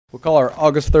We'll call our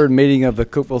August 3rd meeting of the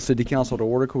Cookeville City Council to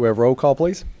order. Could we have roll call,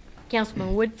 please?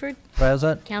 Councilman Woodford.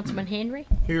 Present. Councilman Henry.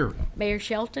 Here. Mayor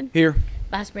Shelton. Here.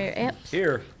 Vice Mayor Epps.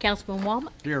 Here. Councilman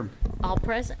Womack. Here. All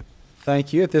present.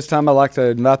 Thank you. At this time, I'd like to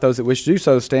invite those that wish to do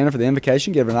so to stand for the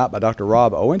invocation given tonight by Dr.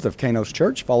 Rob Owens of Canos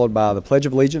Church, followed by the Pledge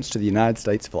of Allegiance to the United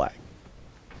States flag.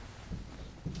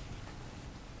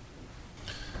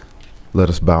 Let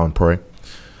us bow and pray.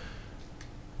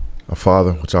 Our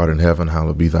Father, which art in heaven,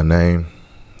 hallowed be thy name.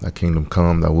 Thy kingdom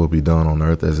come, thy will be done on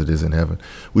earth as it is in heaven.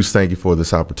 We just thank you for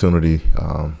this opportunity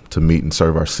to meet and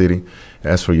serve our city.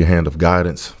 Ask for your hand of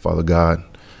guidance, Father God,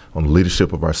 on the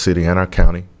leadership of our city and our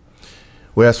county.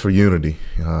 We ask for unity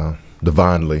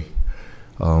divinely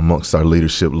amongst our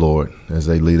leadership, Lord, as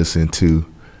they lead us into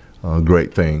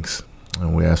great things.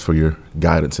 And we ask for your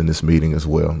guidance in this meeting as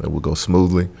well, that will go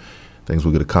smoothly, things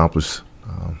will get accomplished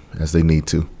as they need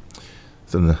to.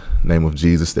 It's in the name of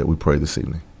Jesus that we pray this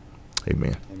evening.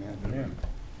 Amen. Amen.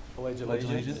 Pledge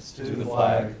allegiance to the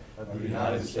flag of the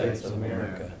United States of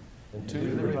America and to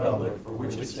the republic for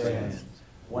which it stands,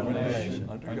 one nation,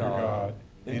 under God,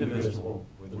 indivisible,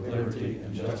 with liberty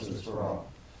and justice for all.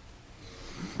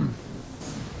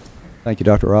 Thank you,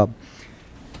 Dr. Rob.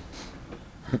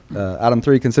 Item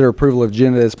 3, consider approval of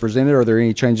agenda as presented. Are there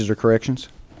any changes or corrections?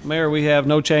 Mayor, we have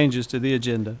no changes to the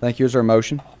agenda. Thank you. Is there a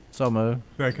motion? So moved.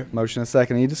 Second. Motion and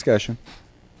second. Any discussion?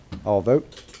 All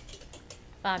vote.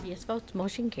 5 yes votes,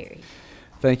 motion carries.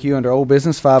 Thank you. Under old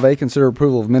business, 5A, consider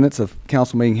approval of minutes of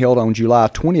council meeting held on July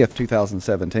 20th,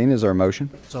 2017. Is there a motion?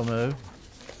 So moved.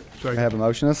 I have a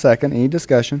motion and a second. Any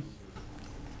discussion?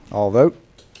 All vote.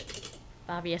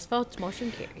 5 yes votes,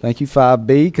 motion carries. Thank you.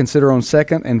 5B, consider on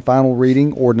second and final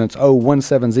reading ordinance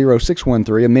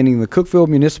 0170613, amending the Cookeville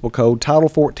Municipal Code, Title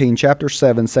 14, Chapter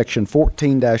 7, Section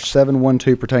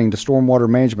 14-712 pertaining to stormwater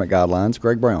management guidelines.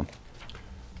 Greg Brown.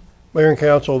 Mayor and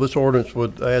Council, this ordinance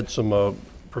would add some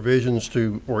provisions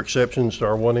for exceptions to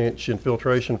our 1-inch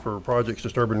infiltration for projects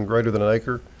disturbing greater than an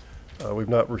acre. We've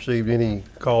not received any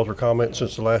calls or comments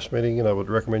since the last meeting, and I would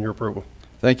recommend your approval.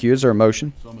 Thank you. Is there a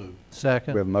motion? So moved.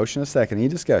 Second. We have a motion and a second. Any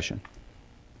discussion?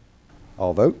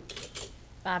 All vote.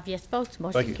 5 yes votes,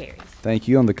 motion carries. Thank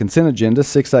you. On the consent agenda,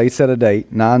 6A, set a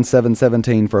date,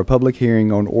 9/7/17, for a public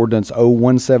hearing on ordinance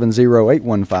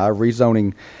 0170815,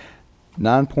 rezoning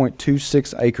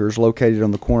 9.26 acres located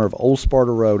on the corner of Old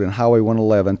Sparta Road and Highway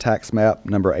 111, tax map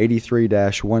number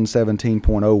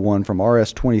 83-117.01 from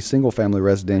RS20 single-family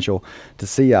residential to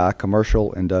CI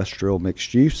commercial industrial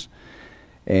mixed use.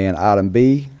 And item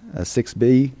B,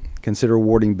 6B, consider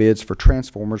awarding bids for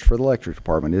transformers for the electric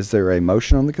department. Is there a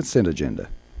motion on the consent agenda?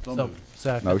 So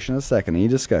second. Motion and a second. Any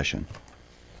discussion?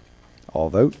 All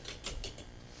vote.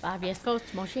 5 yes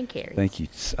votes, motion carries. Thank you.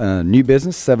 New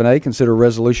business, 7A, consider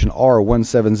resolution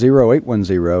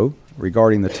R170810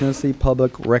 regarding the Tennessee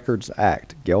Public Records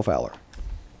Act. Gail Fowler.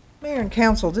 Mayor and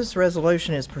Council, this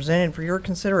resolution is presented for your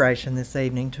consideration this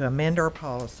evening to amend our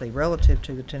policy relative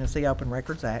to the Tennessee Open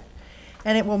Records Act,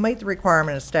 and it will meet the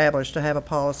requirement established to have a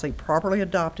policy properly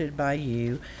adopted by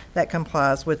you that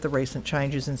complies with the recent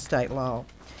changes in state law.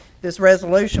 This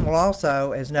resolution will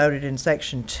also, as noted in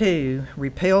Section 2,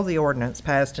 repeal the ordinance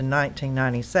passed in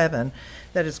 1997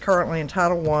 that is currently in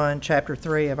Title I, Chapter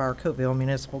 3 of our Cookeville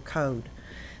Municipal Code.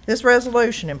 This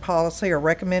resolution and policy are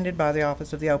recommended by the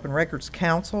Office of the Open Records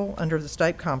Council under the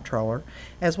State Comptroller,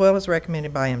 as well as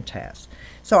recommended by MTAS.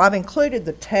 So I've included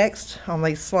the text on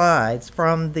these slides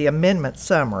from the amendment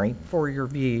summary for your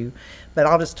view, but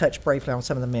I'll just touch briefly on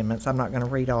some of the amendments. I'm not going to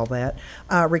read all that.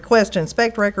 Request to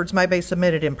inspect records may be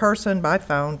submitted in person, by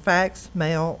phone, fax,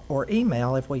 mail, or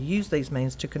email if we use these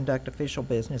means to conduct official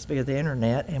business via the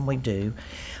internet, and we do.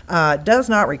 Does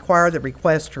not require the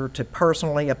requester to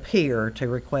personally appear to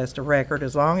request a record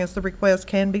as long as the request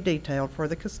can be detailed for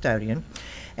the custodian.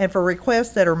 And for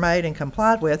requests that are made and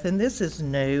complied with, and this is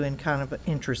new and kind of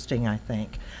interesting, I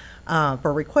think,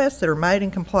 for requests that are made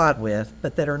and complied with,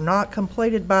 but that are not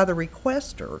completed by the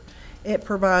requester, it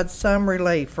provides some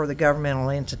relief for the governmental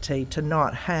entity to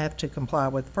not have to comply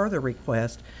with further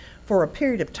requests for a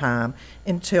period of time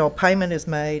until payment is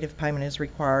made, if payment is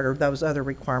required, or those other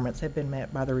requirements have been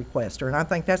met by the requester. And I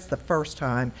think that's the first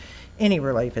time any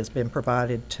relief has been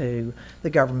provided to the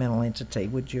governmental entity.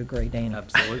 Would you agree, Danny?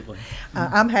 Absolutely.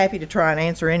 I'm happy to try and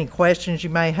answer any questions you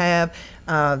may have.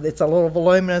 It's a little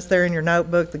voluminous there in your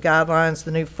notebook, the guidelines,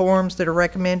 the new forms that are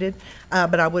recommended,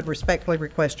 but I would respectfully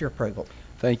request your approval.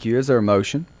 Thank you. Is there a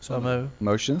motion? So moved.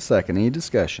 Motion and a second. Any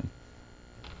discussion?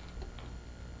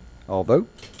 All vote.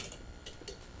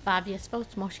 5 yes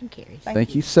votes, motion carries.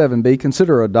 Thank you. 7B,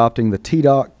 consider adopting the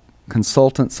TDOT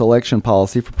consultant selection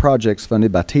policy for projects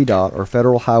funded by TDOT or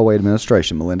Federal Highway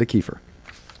Administration. Melinda Kiefer.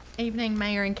 Evening,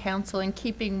 Mayor and Council. In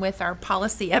keeping with our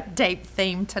policy update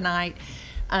theme tonight,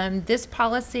 this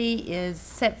policy is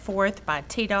set forth by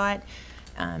TDOT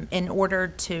in order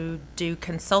to do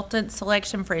consultant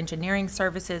selection for engineering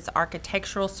services,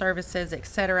 architectural services,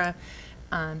 etc.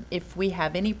 If we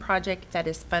have any project that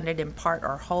is funded in part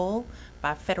or whole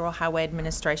by Federal Highway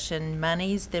Administration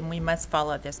monies, then we must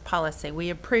follow this policy.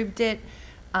 We approved it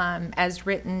as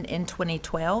written in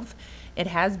 2012. It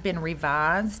has been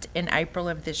revised in April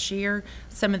of this year.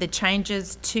 Some of the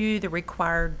changes to the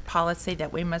required policy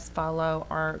that we must follow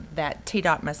are that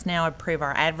TDOT must now approve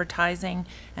our advertising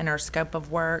and our scope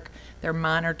of work. They're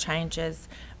minor changes.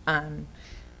 The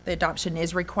adoption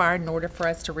is required in order for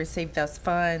us to receive those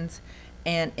funds,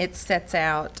 and it sets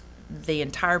out the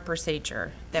entire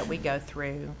procedure that we go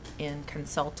through in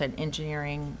consultant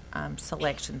engineering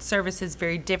selection. Services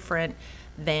very different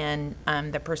than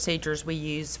the procedures we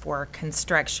use for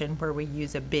construction, where we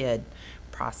use a bid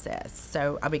process.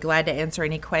 So I'll be glad to answer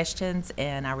any questions,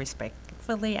 and I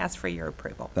respectfully ask for your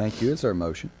approval. Thank you. Is there a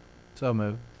motion? So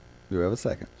moved. Do we have a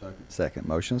second? Second.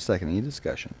 Motion and second. Any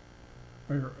discussion?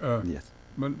 Mayor, Yes.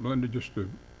 Melinda, just to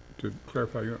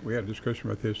clarify, we had a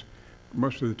discussion about this.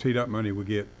 Most of the TDOT money we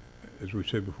get, as we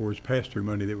said before, is pass-through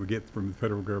money that we get from the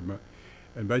federal government.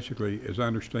 And basically, as I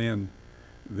understand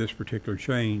this particular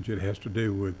change, it has to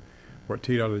do with what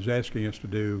TDOT is asking us to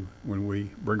do when we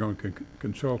bring on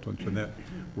consultants, and that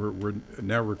we're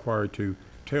now required to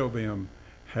tell them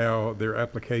how their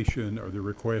application or their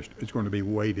request is going to be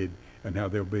weighted and how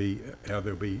they'll be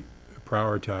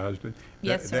prioritized. And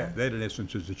Yes, sir. That in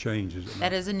essence is the change, is it not?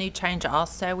 That is a new change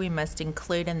also. We must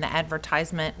include in the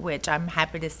advertisement, which I'm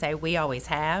happy to say we always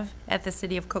have at the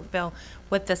City of Cookeville,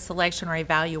 what the selection or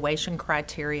evaluation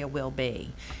criteria will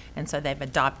be. And so they've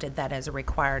adopted that as a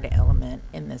required element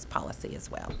in this policy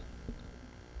as well.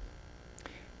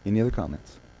 Any other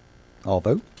comments? All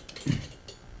vote.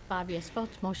 5 yes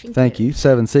votes, motion Thank carries. you.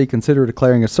 7C, consider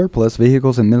declaring a surplus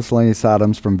vehicles and miscellaneous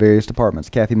items from various departments.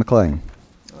 Kathy McLean.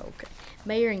 Okay.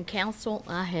 Mayor and council,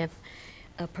 I have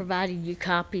provided you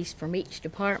copies from each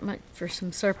department for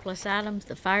some surplus items.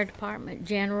 The fire department,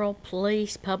 general,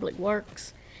 police, public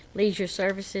works, leisure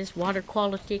services, water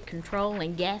quality control,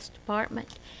 and gas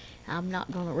department. I'm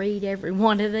not going to read every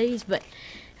one of these, but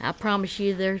I promise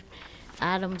you they're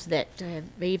items that have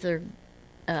either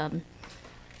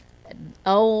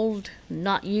old,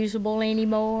 not usable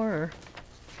anymore, or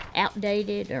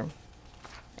outdated,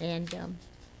 and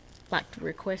like to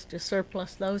request to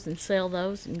surplus those and sell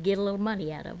those and get a little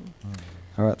money out of them.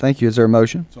 All right. Thank you. Is there a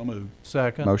motion? So moved.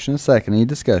 Second. Motion and second. Any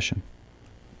discussion?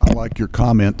 I like your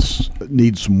comments. It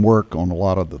needs some work on a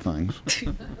lot of the things.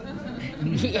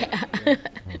 Yeah.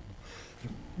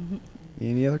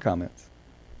 Any other comments?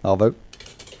 All vote.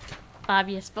 5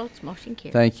 yes votes, motion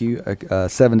carries. Thank you.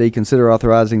 7D, consider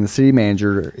authorizing the city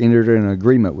manager to enter an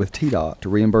agreement with TDOT to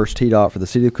reimburse TDOT for the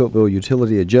City of Cookeville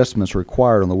utility adjustments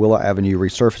required on the Willow Avenue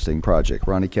resurfacing project.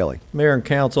 Ronnie Kelly. Mayor and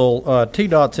council,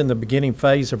 TDOT's in the beginning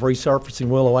phase of resurfacing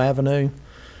Willow Avenue.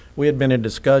 We had been in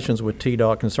discussions with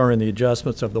TDOT concerning the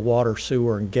adjustments of the water,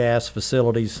 sewer, and gas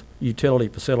facilities, utility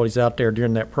facilities out there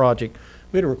during that project.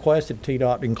 We had requested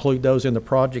TDOT to include those in the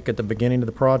project at the beginning of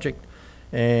the project,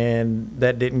 and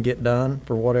that didn't get done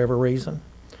for whatever reason.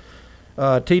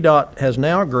 TDOT has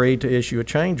now agreed to issue a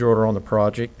change order on the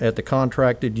project at the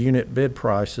contracted unit bid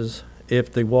prices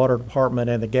if the water department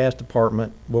and the gas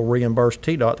department will reimburse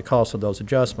TDOT the cost of those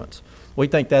adjustments. We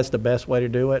think that's the best way to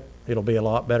do it. It'll be a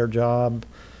lot better job.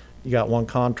 You got one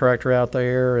contractor out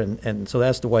there, and so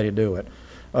that's the way to do it.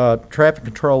 Traffic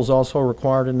control is also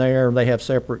required in there. They have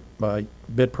separate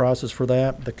bid prices for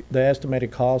that. The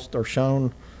estimated costs are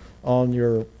shown on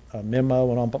your memo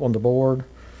and on the board.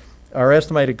 Our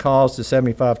estimated cost is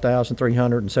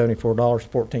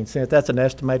 $75,374.14. That's an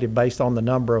estimated based on the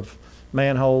number of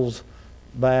manholes,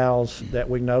 valves that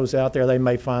we know is out there. They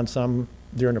may find some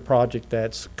during the project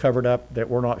that's covered up that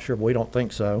we're not sure, but we don't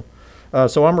think so.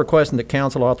 So I'm requesting that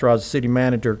council authorize the city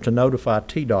manager to notify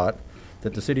TDOT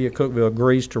that the City of Cookeville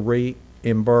agrees to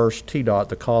reimburse TDOT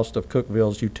the cost of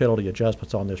Cookeville's utility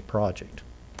adjustments on this project.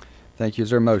 Thank you. Is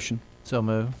there a motion? So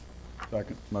moved.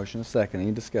 Second. Motion and second.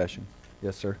 Any discussion?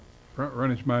 Yes, sir.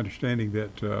 Ron, it's my understanding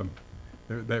that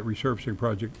that resurfacing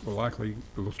project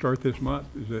will start this month.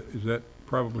 Is that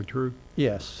probably true?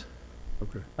 Yes.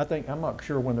 Okay. I'm not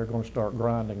sure when they're going to start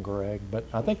grinding, Greg, but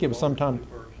I think it was sometime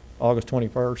August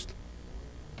 21st.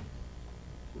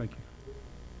 Thank you.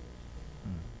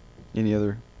 Any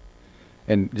other?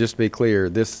 And just to be clear,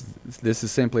 this is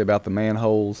simply about the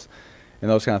manholes and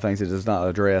those kind of things. It does not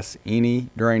address any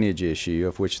drainage issue,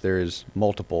 of which there is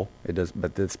multiple. It does,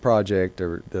 but this project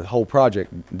or the whole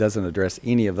project doesn't address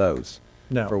any of those.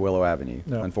 No. for Willow Avenue,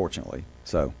 No. unfortunately.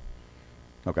 So,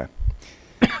 okay.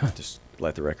 Just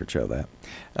let the record show that.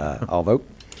 All vote.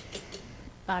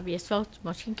 5 yes votes,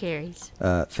 motion carries.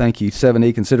 Thank you.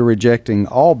 7E, consider rejecting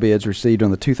all bids received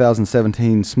on the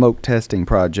 2017 smoke testing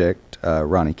project.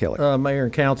 Ronnie Kelly. Mayor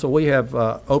and council, we have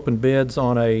open bids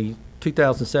on a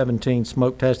 2017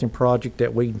 smoke testing project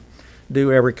that we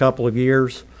do every couple of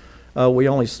years. We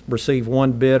only received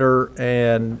one bidder,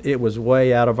 and it was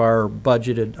way out of our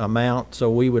budgeted amount, so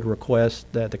we would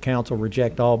request that the council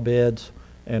reject all bids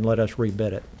and let us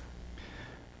rebid it.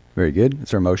 Very good.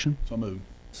 Is there a motion? So moved.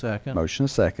 Second. Motion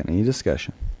is second. Any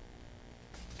discussion?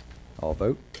 All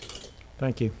vote.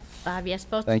 Thank you. 5 yes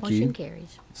votes, Thank you. motion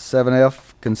carries.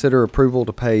 7F, consider approval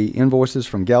to pay invoices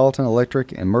from Gallatin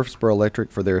Electric and Murfreesboro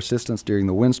Electric for their assistance during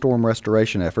the windstorm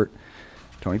restoration effort.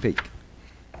 Tony Peak.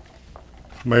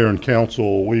 Mayor and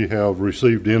council, we have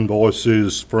received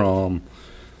invoices from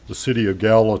the City of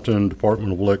Gallatin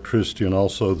Department of Electricity and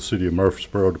also the City of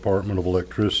Murfreesboro Department of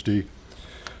Electricity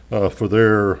for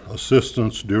their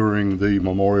assistance during the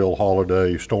Memorial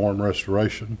Holiday storm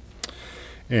restoration.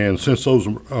 And since those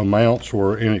amounts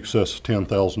were in excess of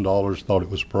 $10,000, thought it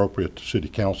was appropriate the City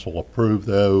Council approve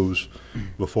those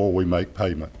before we make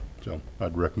payment. So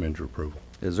I'd recommend your approval.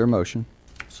 Is there a motion?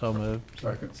 So moved.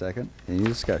 Second. Second. Any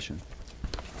discussion?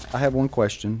 I have one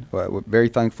question. We're very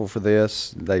thankful for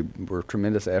this. They were a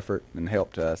tremendous effort and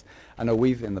helped us. I know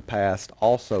we've in the past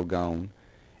also gone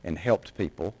and helped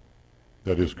people.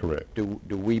 That is correct. Do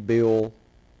we bill?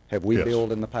 Have we Yes.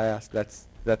 billed in the past?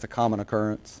 That's a common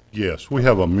occurrence. Yes, we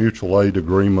have a mutual aid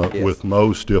agreement Yes. with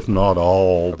most, if not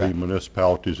all, Okay. the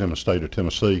municipalities in the state of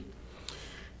Tennessee.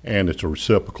 And it's a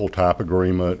reciprocal type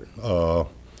agreement.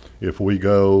 If we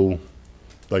go,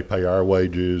 they pay our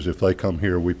wages. If they come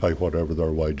here, we pay whatever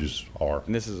their wages are.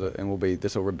 And this will be a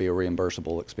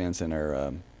reimbursable expense in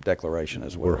our declaration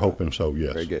as well. We're hoping so,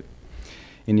 yes. Very good.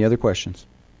 Any other questions?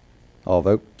 All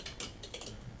vote.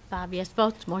 5 yes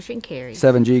votes, motion carries.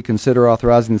 7G, consider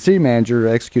authorizing the city manager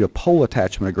to execute a pole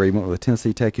attachment agreement with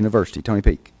Tennessee Tech University. Tony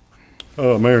Peak.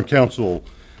 Mayor and council,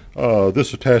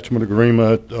 this attachment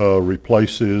agreement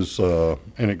replaces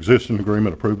an existing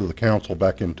agreement approved of the council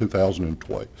back in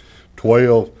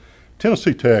 2012.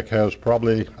 Tennessee Tech has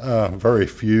probably very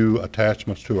few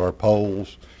attachments to our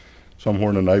poles, somewhere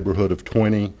in the neighborhood of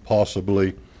 20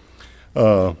 possibly.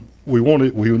 We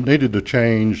needed to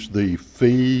change the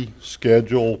fee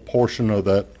schedule portion of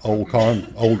that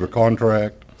older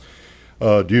contract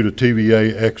due to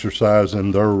TVA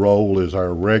exercising their role as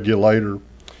our regulator,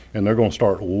 and they're going to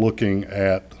start looking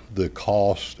at the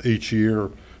cost each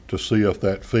year to see if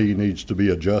that fee needs to be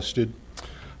adjusted.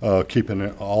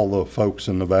 Keeping all the folks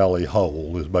in the valley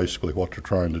whole is basically what they're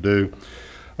trying to do.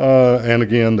 And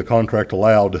again, the contract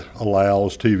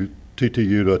allows TTU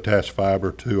to attach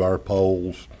fiber to our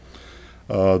poles.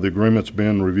 The agreement's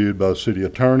been reviewed by the city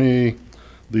attorney.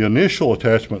 The initial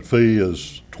attachment fee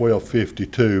is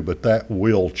 $12.52, but that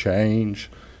will change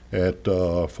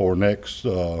for next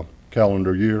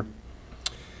calendar year.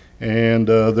 And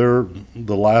the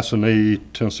licensee,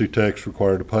 Tennessee Tech's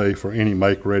required to pay for any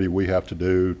make-ready we have to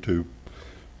do to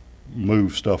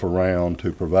move stuff around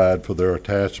to provide for their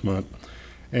attachment.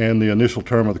 And the initial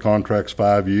term of the contract's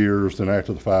 5 years, then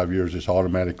after the 5 years, it's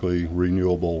automatically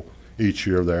renewable each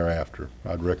year thereafter.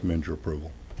 I'd recommend your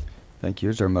approval. Thank you.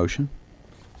 Is there a motion?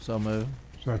 So moved.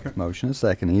 Second. Motion is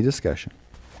second. Any discussion?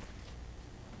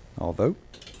 All vote.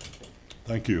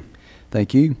 Thank you.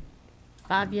 Thank you.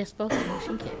 5 yes votes,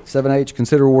 motion carries. 7H,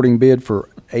 consider awarding bid for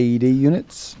AED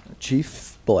units.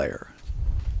 Chief Blair.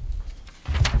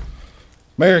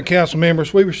 Mayor and council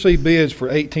members, we received bids for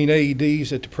 18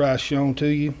 AEDs at the price shown to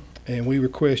you, and we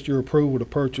request your approval to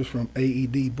purchase from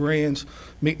AED brands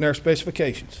meeting our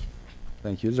specifications.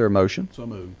 Thank you. Is there a motion? So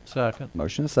moved. Second.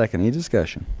 Motion is second. Any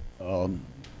discussion?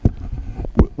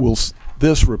 Will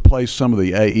this replace some of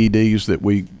the AEDs that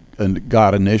we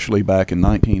got initially back in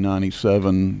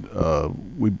 1997?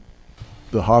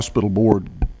 The hospital board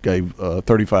gave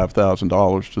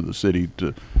 $35,000 to the city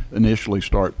to initially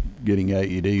start getting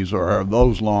AEDs, or are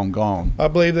those long gone? I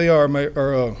believe they are,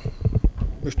 Mr.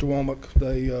 Womack.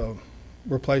 They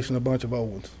replacing a bunch of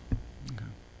old ones. Okay.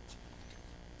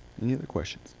 Any other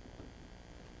questions?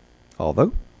 All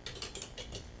vote.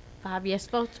 5 yes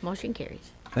votes, motion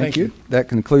carries. Thank you. That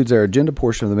concludes our agenda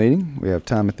portion of the meeting. We have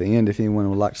time at the end if anyone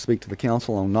would like to speak to the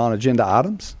council on non-agenda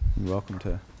items. You're welcome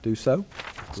to do so.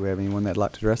 Do we have anyone that'd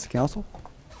like to address the council?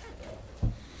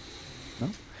 No?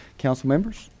 Council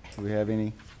members, do we have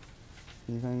anything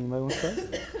anybody wants to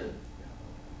say?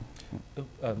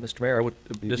 Mr. Mayor, I would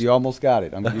just, You almost got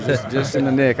it. You just in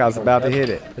the nick. I was about to hit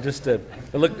it.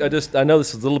 I know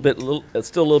this is it's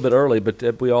still a little bit early,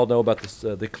 but we all know about this,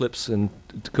 the eclipse in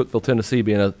Cookeville, Tennessee,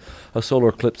 being a solar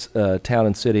eclipse town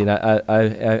and city, and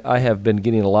I have been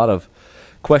getting a lot of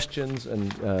questions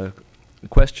and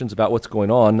questions about what's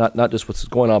going on, not just what's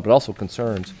going on, but also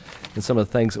concerns and some of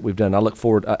the things that we've done. I look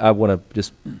forward. I want to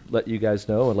just let you guys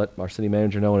know and let our city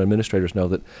manager know and administrators know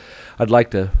that I'd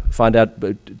like to find out,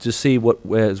 but to see what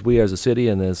as we as a city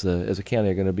and as a county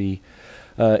are going to be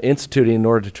instituting in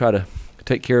order to try to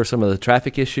take care of some of the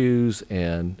traffic issues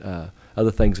and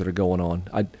other things that are going on.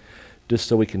 Just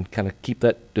so we can kind of keep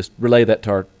that, just relay that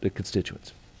to the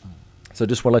constituents. So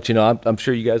just want to let you know, I'm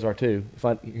sure you guys are too.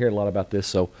 Hearing a lot about this,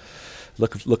 so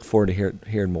look forward to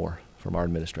hearing more from our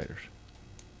administrators.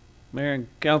 Mayor and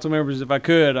council members, if I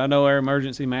could, I know our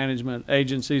emergency management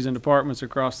agencies and departments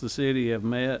across the city have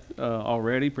met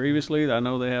already previously. I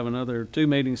know they have another 2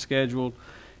 meetings scheduled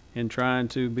in trying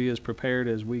to be as prepared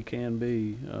as we can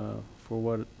be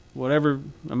for whatever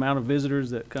amount of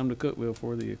visitors that come to Cookeville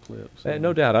for the eclipse.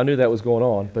 No doubt, I knew that was going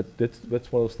on, but that's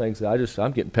one of those things that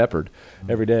I'm getting peppered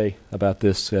every day about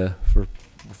this for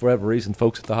whatever reason.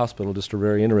 Folks at the hospital just are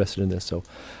very interested in this, so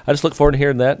I just look forward to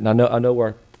hearing that, and I know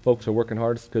our folks are working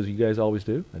hard because you guys always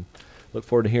do, and look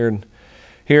forward to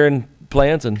hearing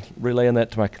plans and relaying that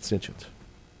to my constituents.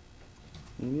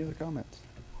 Any other comments?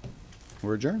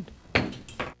 We're adjourned.